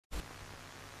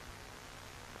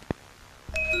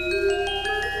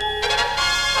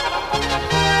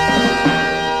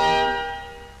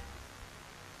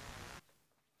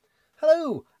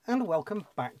welcome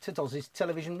back to Doz's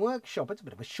Television Workshop. It's a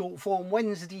bit of a short form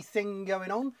Wednesday thing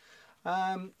going on.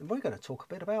 We're going to talk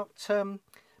a bit about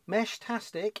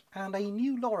Meshtastic and a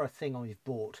new LoRa thing I've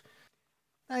bought.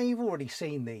 Now, you've already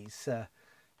seen these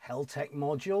Heltec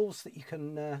modules that you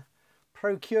can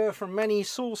procure from many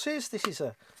sources. This is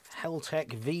a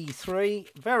Heltec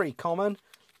V3, very common,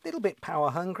 a little bit power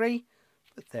hungry,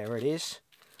 but there it is.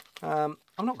 I'm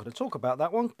not going to talk about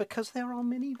that one because there are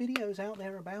many videos out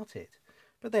there about it.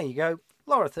 But there you go,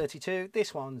 LoRa 32.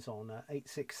 This one's on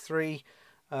 863,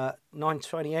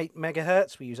 928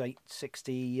 megahertz. We use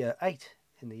 868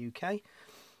 in the UK.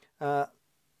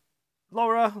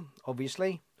 LoRa,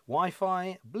 obviously,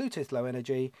 Wi-Fi, Bluetooth Low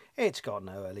Energy. It's got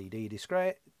no LED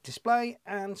display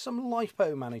and some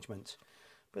LiPo management.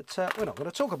 But we're not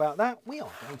going to talk about that. We are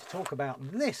going to talk about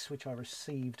this, which I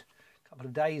received a couple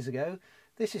of days ago.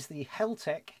 This is the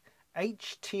Heltec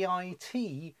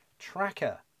HTIT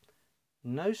tracker.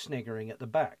 No sniggering at the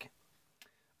back.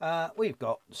 We've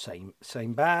got same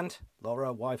band, LoRa,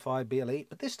 Wi-Fi, BLE,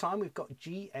 but this time we've got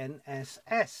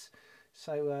GNSS.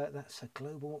 So that's a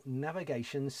global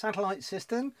navigation satellite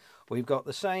system. We've got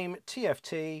the same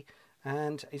TFT,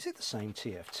 and is it the same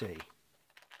TFT?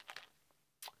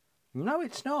 No,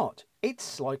 it's not. It's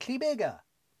slightly bigger.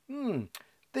 The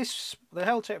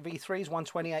Heltec V3 is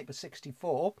 128 by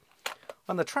 64,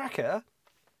 and the tracker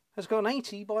has got an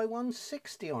 80 by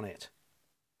 160 on it.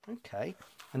 Okay,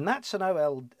 and that's an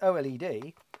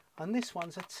OLED, and this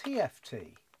one's a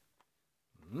TFT.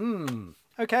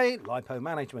 Okay, LiPo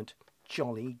management,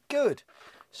 jolly good.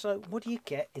 So what do you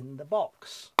get in the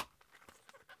box?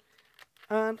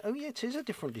 And oh yeah, it is a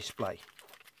different display.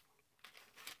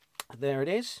 There it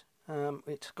is.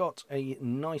 It's got a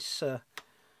nice sort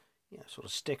of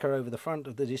sticker over the front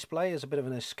of the display as a bit of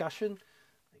an escutcheon.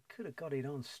 They could have got it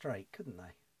on straight, couldn't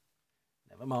they?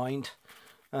 Never mind.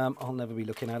 I'll never be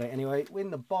looking at it anyway. In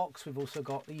the box, we've also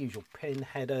got the usual pin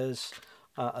headers,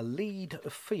 a lead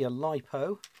for your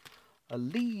LiPo, a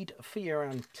lead for your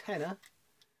antenna,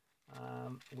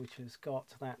 which has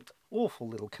got that awful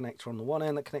little connector on the one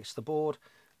end that connects to the board,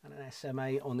 and an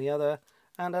SMA on the other,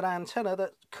 and an antenna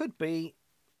that could be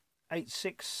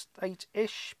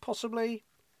 868-ish, possibly.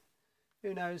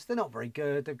 Who knows? They're not very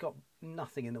good. They've got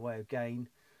nothing in the way of gain.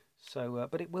 So,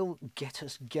 but it will get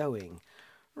us going.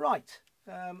 Right.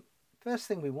 First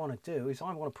thing we want to do is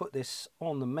I want to put this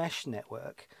on the mesh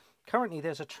network. Currently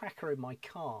there's a tracker in my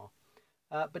car,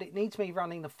 but it needs me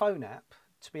running the phone app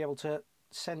to be able to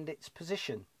send its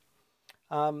position,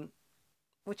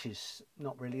 which is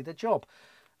not really the job.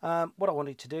 What I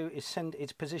wanted to do is send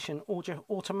its position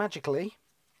automatically.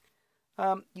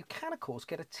 You can of course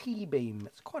get a T-beam.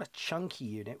 It's quite a chunky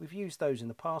unit. We've used those in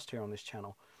the past here on this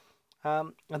channel.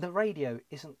 And the radio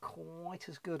isn't quite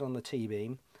as good on the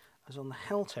T-beam as on the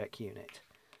Heltec unit.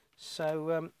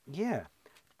 So yeah,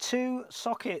 2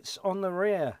 sockets on the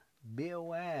rear, be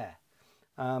aware.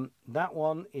 That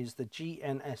one is the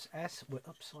GNSS. We're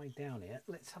upside down here.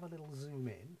 Let's have a little zoom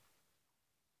in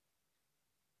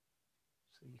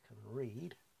so you can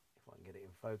read. If I can get it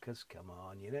in focus, come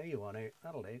on, you know you want it.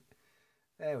 That'll do.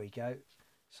 There we go.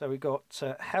 So we've got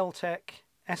Heltec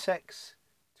SX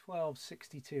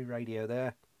 1262 radio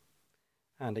there,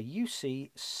 and a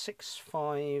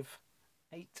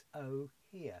UC6580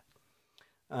 here.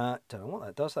 Don't know what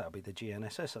that does. That'll be the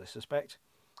GNSS, I suspect.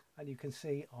 And you can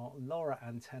see our LoRa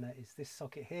antenna is this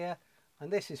socket here,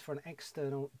 and this is for an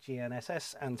external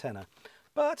GNSS antenna.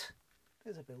 But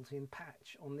there's a built-in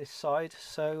patch on this side,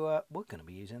 so we're going to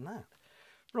be using that.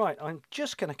 Right, I'm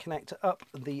just going to connect up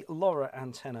the LoRa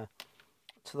antenna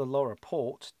to the LoRa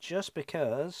port, just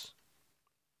because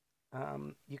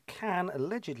you can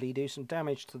allegedly do some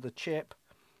damage to the chip,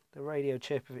 the radio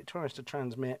chip, if it tries to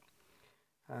transmit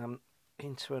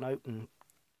into an open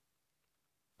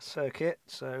circuit.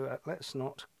 So let's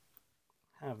not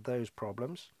have those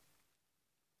problems.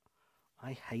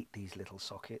 I hate these little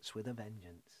sockets with a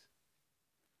vengeance.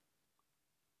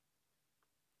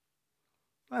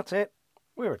 That's it.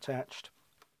 We're attached.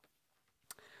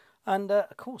 And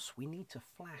of course we need to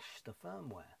flash the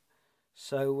firmware.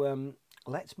 So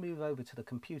let's move over to the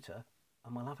computer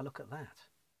and we'll have a look at that.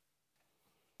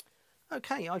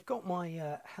 Okay, I've got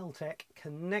my Heltec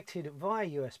connected via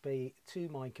USB to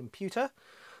my computer.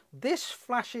 This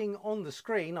flashing on the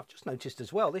screen, I've just noticed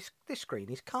as well, this screen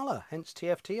is colour, hence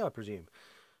TFT I presume.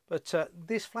 But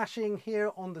this flashing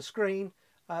here on the screen,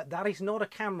 that is not a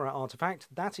camera artifact,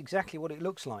 that's exactly what it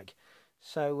looks like.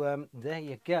 So there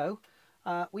you go.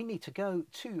 We need to go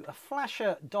to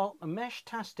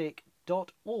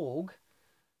flasher.meshtastic.org,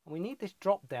 and we need this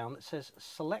drop down that says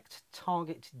select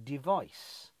target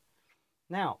device.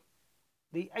 Now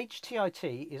the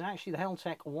HTIT is actually the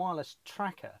Heltec Wireless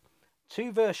Tracker.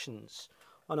 2 versions.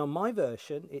 And on my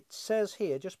version, it says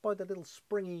here, just by the little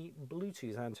springy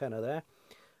Bluetooth antenna there,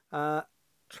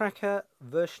 Tracker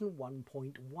version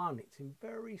 1.1. It's in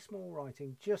very small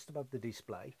writing just above the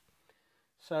display.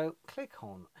 So click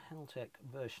on Heltec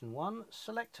version 1,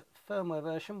 select firmware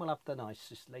version. We'll have the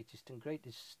nicest, latest and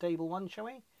greatest stable one, shall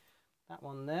we? That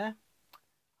one there.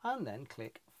 And then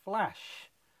click flash.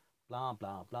 Blah,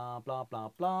 blah, blah, blah, blah,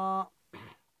 blah.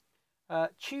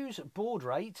 Choose baud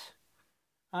rate.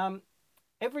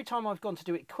 Every time I've gone to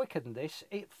do it quicker than this,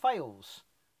 it fails.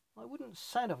 I wouldn't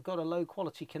say I've got a low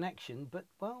quality connection, but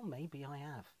well, maybe I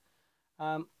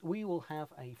have. We will have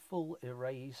a full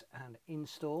erase and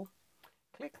install.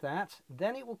 Click that,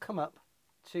 then it will come up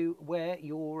to where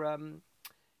your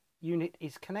unit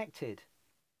is connected.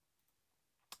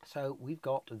 So we've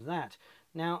got that.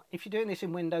 Now, if you're doing this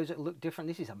in Windows, it'll look different.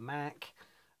 This is a Mac.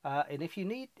 And if you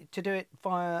need to do it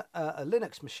via a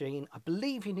Linux machine, I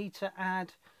believe you need to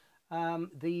add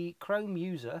the Chrome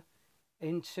user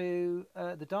into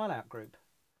the dial-out group.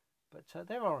 But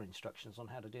there are instructions on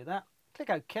how to do that. Click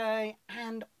OK,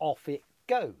 and off it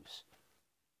goes.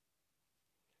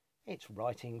 It's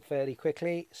writing fairly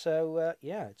quickly, so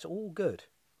yeah, it's all good.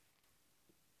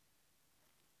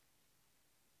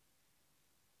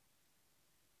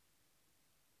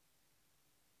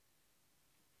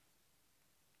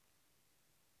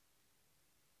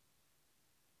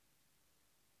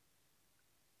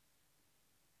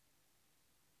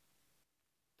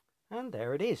 And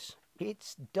there it is.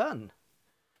 It's done.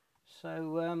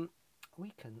 So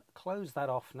we can close that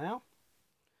off now.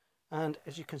 And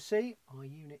as you can see, our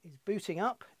unit is booting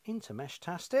up into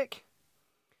Meshtastic.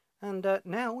 And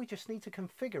now we just need to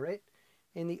configure it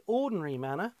in the ordinary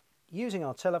manner using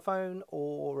our telephone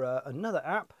or another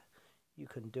app. You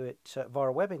can do it via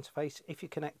a web interface if you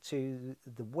connect to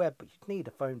the web, but you need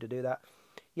a phone to do that.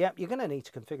 Yep, you're going to need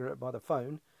to configure it by the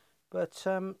phone. But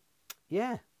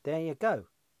yeah, there you go.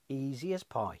 Easy as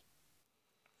pie.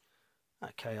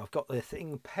 Okay, I've got the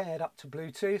thing paired up to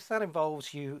Bluetooth. That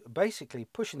involves you basically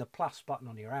pushing the plus button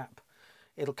on your app.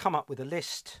 It'll come up with a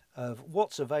list of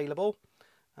what's available.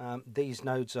 These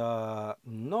nodes are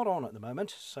not on at the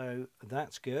moment, so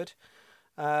that's good.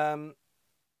 And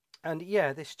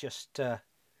yeah, this just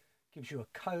gives you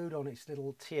a code on its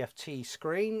little TFT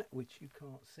screen, which you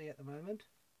can't see at the moment.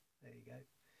 There you go.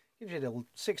 Gives you a little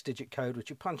 6-digit code which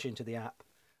you punch into the app,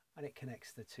 and it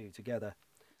connects the two together.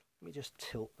 Let me just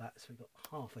tilt that so we've got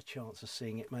half a chance of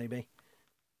seeing it maybe.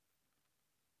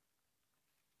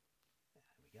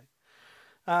 There we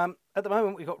go. At the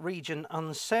moment we've got region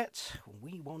unset.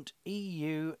 We want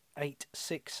EU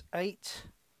 868.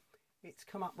 It's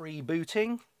come up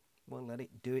rebooting. We'll let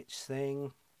it do its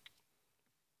thing.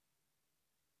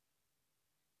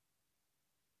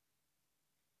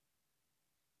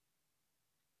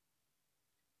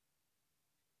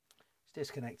 It's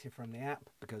disconnected from the app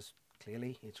because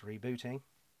clearly it's rebooting.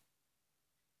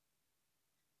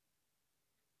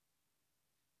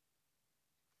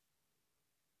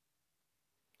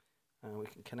 And we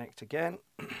can connect again.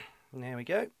 There we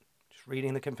go. Just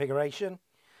reading the configuration.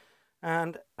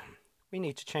 And we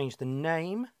need to change the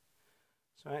name.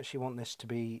 So I actually want this to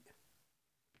be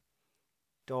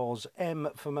DOS M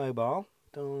for mobile.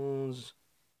 DOS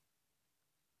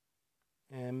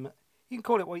M. You can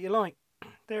call it what you like.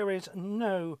 There is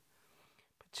no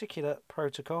particular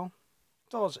protocol.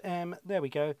 DOS M. There we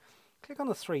go. Click on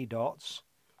the 3 dots.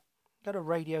 Go to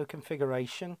radio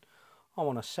configuration. I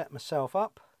want to set myself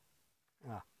up.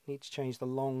 Need to change the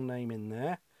long name in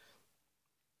there.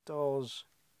 DOS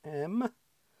M.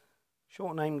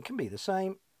 Short name can be the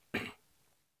same.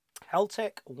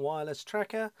 Heltec Wireless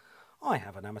Tracker. I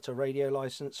have an amateur radio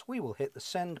license. We will hit the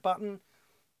send button.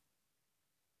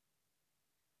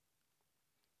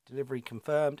 Delivery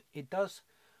confirmed. It does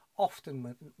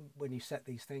often, when you set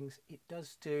these things, it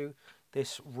does do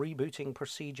this rebooting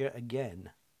procedure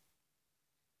again.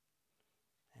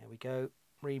 There we go.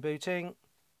 Rebooting.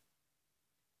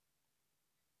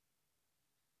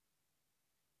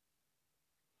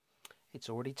 It's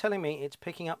already telling me it's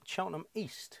picking up Cheltenham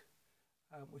East,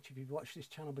 which if you've watched this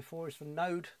channel before is the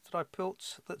node that I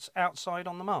built that's outside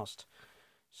on the mast.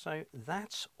 So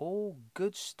that's all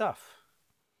good stuff.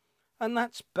 And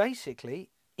that's basically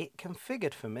it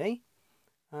configured for me.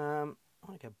 I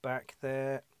go back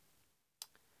there.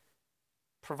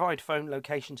 Provide phone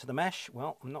location to the mesh.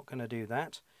 Well, I'm not going to do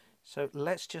that. So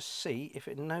let's just see if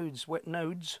it knows where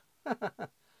knows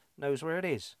where it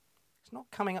is. It's not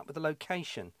coming up with the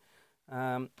location.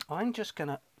 I'm just going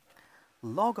to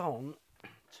log on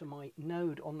to my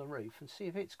node on the roof and see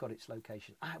if it's got its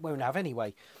location. It won't have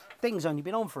anyway. Thing's only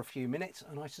been on for a few minutes,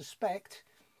 and I suspect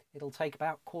it'll take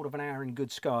about a quarter of an hour in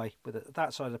good sky with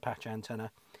that size of patch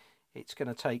antenna. It's going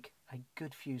to take a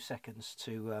good few seconds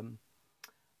to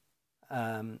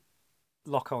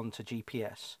lock on to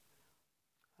GPS.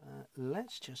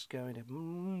 Let's just go into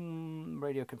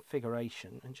radio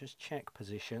configuration and just check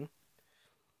position.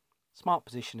 Smart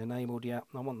position enabled, yeah,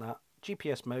 I want that.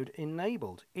 GPS mode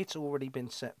enabled. It's already been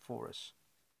set for us.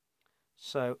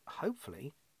 So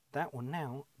hopefully that will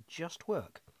now just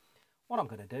work. What I'm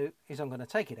going to do is I'm going to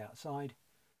take it outside,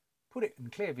 put it in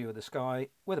clear view of the sky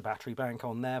with a battery bank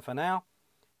on there for now,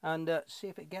 and see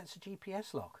if it gets a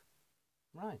GPS lock.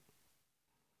 Right.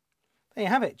 There you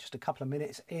have it, just a couple of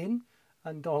minutes in,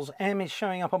 and DOS M is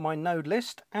showing up on my node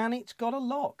list, and it's got a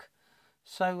lock.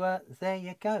 So there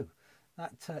you go.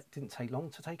 That didn't take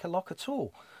long to take a lock at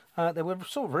all. There were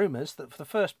sort of rumours that for the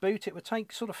first boot it would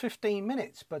take sort of 15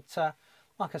 minutes, but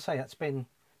like I say, that's been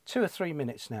 2 or 3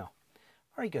 minutes now.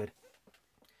 Very good.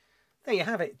 There you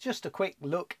have it, just a quick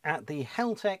look at the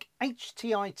Heltec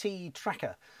HTIT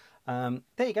tracker.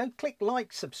 There you go, click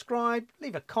like, subscribe,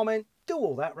 leave a comment, do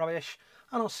all that rubbish,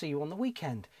 and I'll see you on the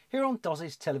weekend here on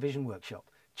DOS's Television Workshop.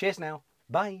 Cheers now,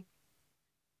 bye.